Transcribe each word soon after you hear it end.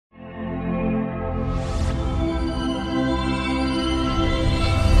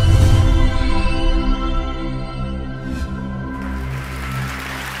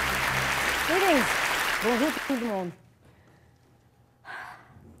Bonjour tout le monde.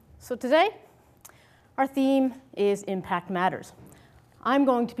 So today, our theme is Impact Matters. I'm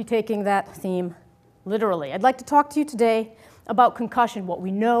going to be taking that theme literally. I'd like to talk to you today about concussion, what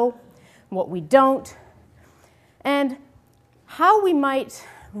we know, what we don't, and how we might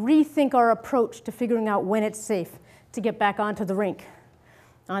rethink our approach to figuring out when it's safe to get back onto the rink,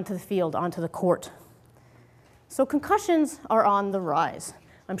 onto the field, onto the court. So concussions are on the rise.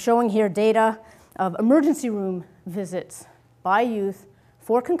 I'm showing here data of emergency room visits by youth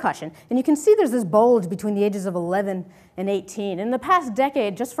for concussion. And you can see there's this bulge between the ages of 11 and 18. In the past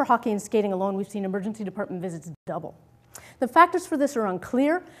decade, just for hockey and skating alone, we've seen emergency department visits double. The factors for this are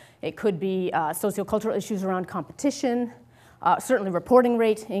unclear. It could be sociocultural issues around competition, certainly reporting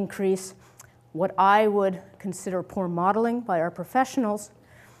rate increase, what I would consider poor modeling by our professionals,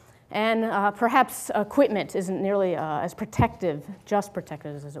 and perhaps equipment isn't nearly as protective, just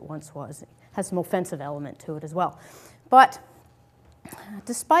protective as it once was. It has some offensive element to it as well. But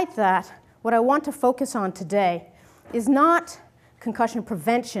despite that, what I want to focus on today is not concussion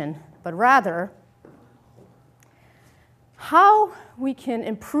prevention, but rather how we can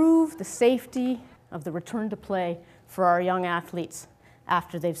improve the safety of the return to play for our young athletes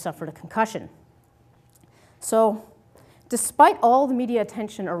after they've suffered a concussion. So, despite all the media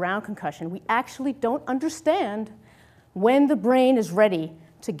attention around concussion, we actually don't understand when the brain is ready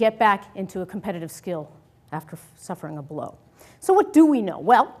to get back into a competitive skill after suffering a blow. So what do we know?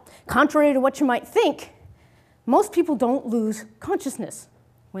 Well, contrary to what you might think, most people don't lose consciousness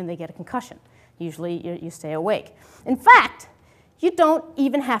when they get a concussion. Usually you stay awake. In fact, you don't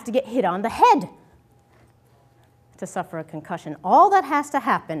even have to get hit on the head to suffer a concussion. All that has to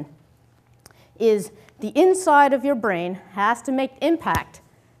happen is the inside of your brain has to make impact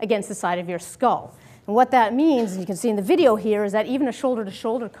against the side of your skull. And what that means, as you can see in the video here, is that even a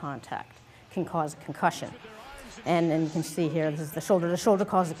shoulder-to-shoulder contact can cause a concussion. And then you can see here, this is the shoulder-to-shoulder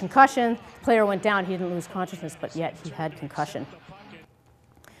caused a concussion. The player went down, he didn't lose consciousness, but yet he had concussion.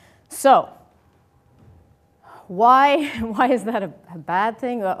 So, why is that a bad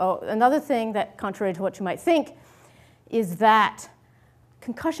thing? Another thing that, contrary to what you might think, is that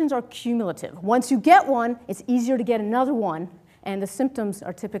concussions are cumulative. Once you get one, it's easier to get another one, and the symptoms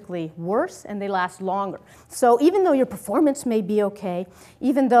are typically worse and they last longer. So even though your performance may be okay,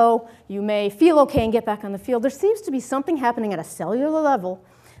 even though you may feel okay and get back on the field, there seems to be something happening at a cellular level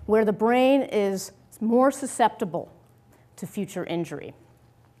where the brain is more susceptible to future injury.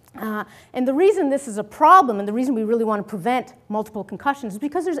 And the reason this is a problem, and the reason we really want to prevent multiple concussions, is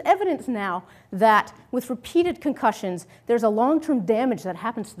because there's evidence now that with repeated concussions, there's a long-term damage that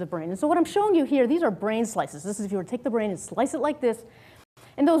happens to the brain. And so what I'm showing you here, these are brain slices. This is if you were to take the brain and slice it like this.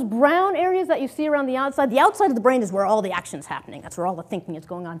 And those brown areas that you see around the outside of the brain is where all the action's happening. That's where all the thinking is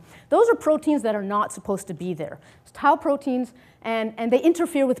going on. Those are proteins that are not supposed to be there. It's tau proteins, and they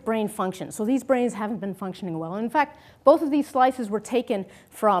interfere with brain function. So these brains haven't been functioning well. And in fact, both of these slices were taken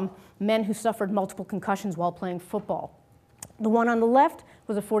from men who suffered multiple concussions while playing football. The one on the left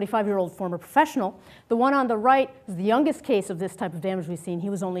was a 45-year-old former professional. The one on the right is the youngest case of this type of damage we've seen. He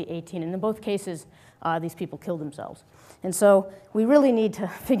was only 18. And in both cases, these people killed themselves. And so we really need to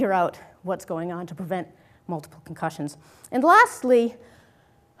figure out what's going on to prevent multiple concussions. And lastly,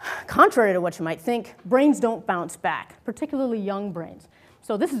 contrary to what you might think, brains don't bounce back, particularly young brains.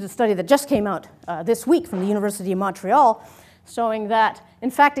 So this is a study that just came out this week from the University of Montreal, showing that, in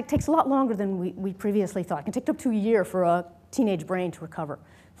fact, it takes a lot longer than we previously thought. It can take up to a year for a teenage brain to recover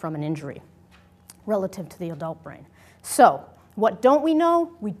from an injury relative to the adult brain. So what don't we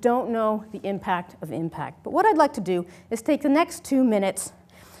know? We don't know the impact of impact. But what I'd like to do is take the next 2 minutes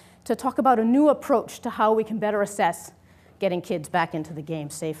to talk about a new approach to how we can better assess getting kids back into the game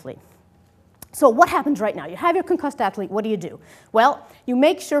safely. So what happens right now? You have your concussed athlete, what do? Well, you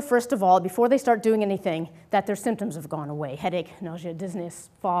make sure, first of all, before they start doing anything, that their symptoms have gone away. Headache, nausea, dizziness,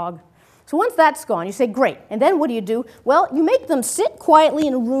 fog. So once that's gone, you say, great. And then what do? Well, you make them sit quietly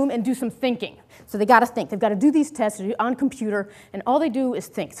in a room and do some thinking. So they got to think. They've got to do these tests on computer, and all they do is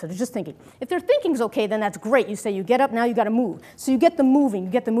think. So they're just thinking. If their thinking's okay, then that's great. You say, you get up, now you got to move. So you get them moving. You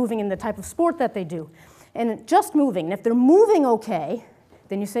get them moving in the type of sport that they do. And just moving. And if they're moving okay,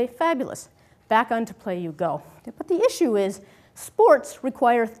 then you say, fabulous. Back onto play you go. But the issue is, sports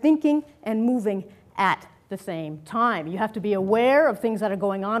require thinking and moving at the same time. You have to be aware of things that are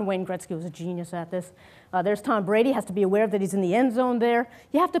going on. Wayne Gretzky was a genius at this. There's Tom Brady, has to be aware that he's in the end zone there.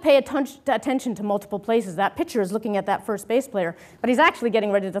 You have to pay attention to multiple places. That pitcher is looking at that first base player, but he's actually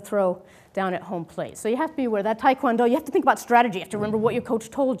getting ready to throw down at home plate. So you have to be aware. That Taekwondo, you have to think about strategy. You have to remember what your coach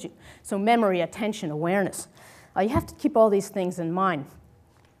told you. So memory, attention, awareness. You have to keep all these things in mind.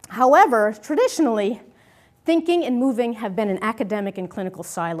 However, traditionally, thinking and moving have been in academic and clinical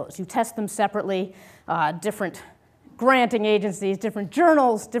silos. You test them separately, different granting agencies, different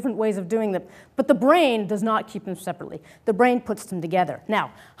journals, different ways of doing them. But the brain does not keep them separately. The brain puts them together.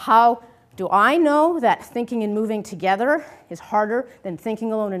 Now, how do I know that thinking and moving together is harder than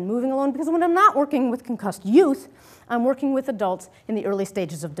thinking alone and moving alone? Because when I'm not working with concussed youth, I'm working with adults in the early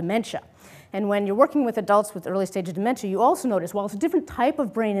stages of dementia. And when you're working with adults with early stage of dementia, you also notice, while it's a different type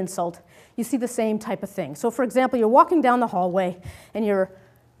of brain insult, you see the same type of thing. So for example, you're walking down the hallway and you're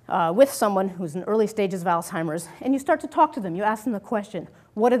with someone who's in early stages of Alzheimer's, and you start to talk to them. You ask them the question,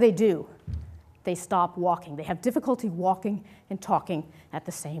 what do? They stop walking. They have difficulty walking and talking at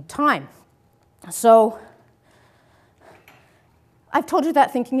the same time. So I've told you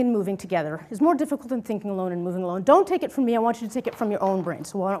that thinking and moving together is more difficult than thinking alone and moving alone. Don't take it from me. I want you to take it from your own brain.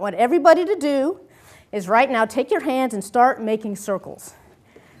 So what I want everybody to do is right now take your hands and start making circles.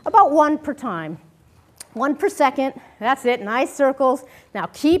 About one per time. 1 per second. That's it. Nice circles. Now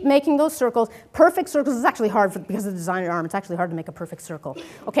keep making those circles. Perfect circles is actually hard because of the design of your arm. It's actually hard to make a perfect circle.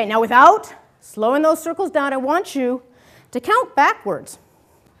 Okay, now without slowing those circles down, I want you to count backwards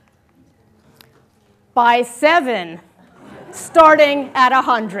by 7. Starting at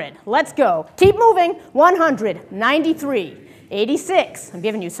 100. Let's go. Keep moving. 100, 93, 86. I'm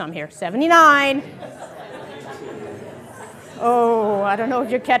giving you some here. 79. Oh, I don't know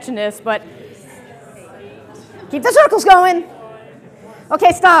if you're catching this, but keep the circles going.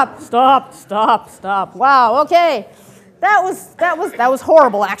 Okay, stop. Stop, stop, stop. Wow, okay. That was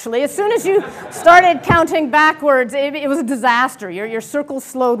horrible, actually. As soon as you started counting backwards, it was a disaster. Your circles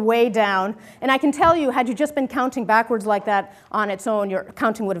slowed way down. And I can tell you, had you just been counting backwards like that on its own, your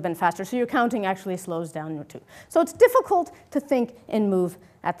counting would have been faster. So your counting actually slows down too. So it's difficult to think and move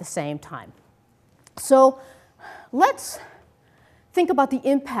at the same time. So let's think about the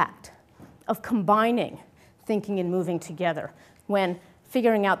impact of combining thinking and moving together when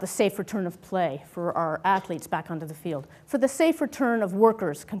figuring out the safe return of play for our athletes back onto the field, for the safe return of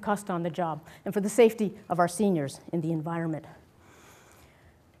workers concussed on the job, and for the safety of our seniors in the environment.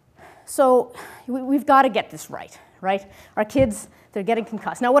 So we've got to get this right? Our kids, they're getting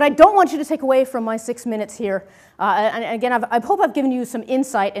concussed. Now, what I don't want you to take away from my 6 minutes here, and again, I hope I've given you some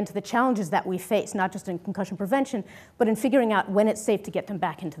insight into the challenges that we face, not just in concussion prevention, but in figuring out when it's safe to get them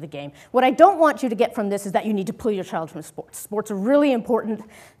back into the game. What I don't want you to get from this is that you need to pull your child from sports. Sports are really important.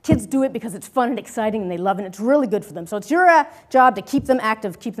 Kids do it because it's fun and exciting and they love it, and it's really good for them. So it's your job to keep them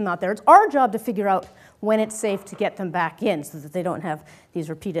active, keep them out there. It's our job to figure out when it's safe to get them back in so that they don't have these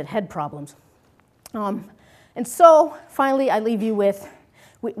repeated head problems. And so, finally, I leave you with,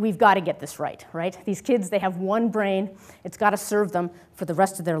 we've got to get this right? These kids, they have one brain. It's got to serve them for the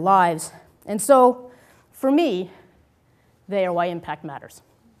rest of their lives. And so, for me, they are why impact matters.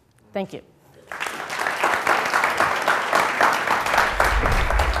 Thank you.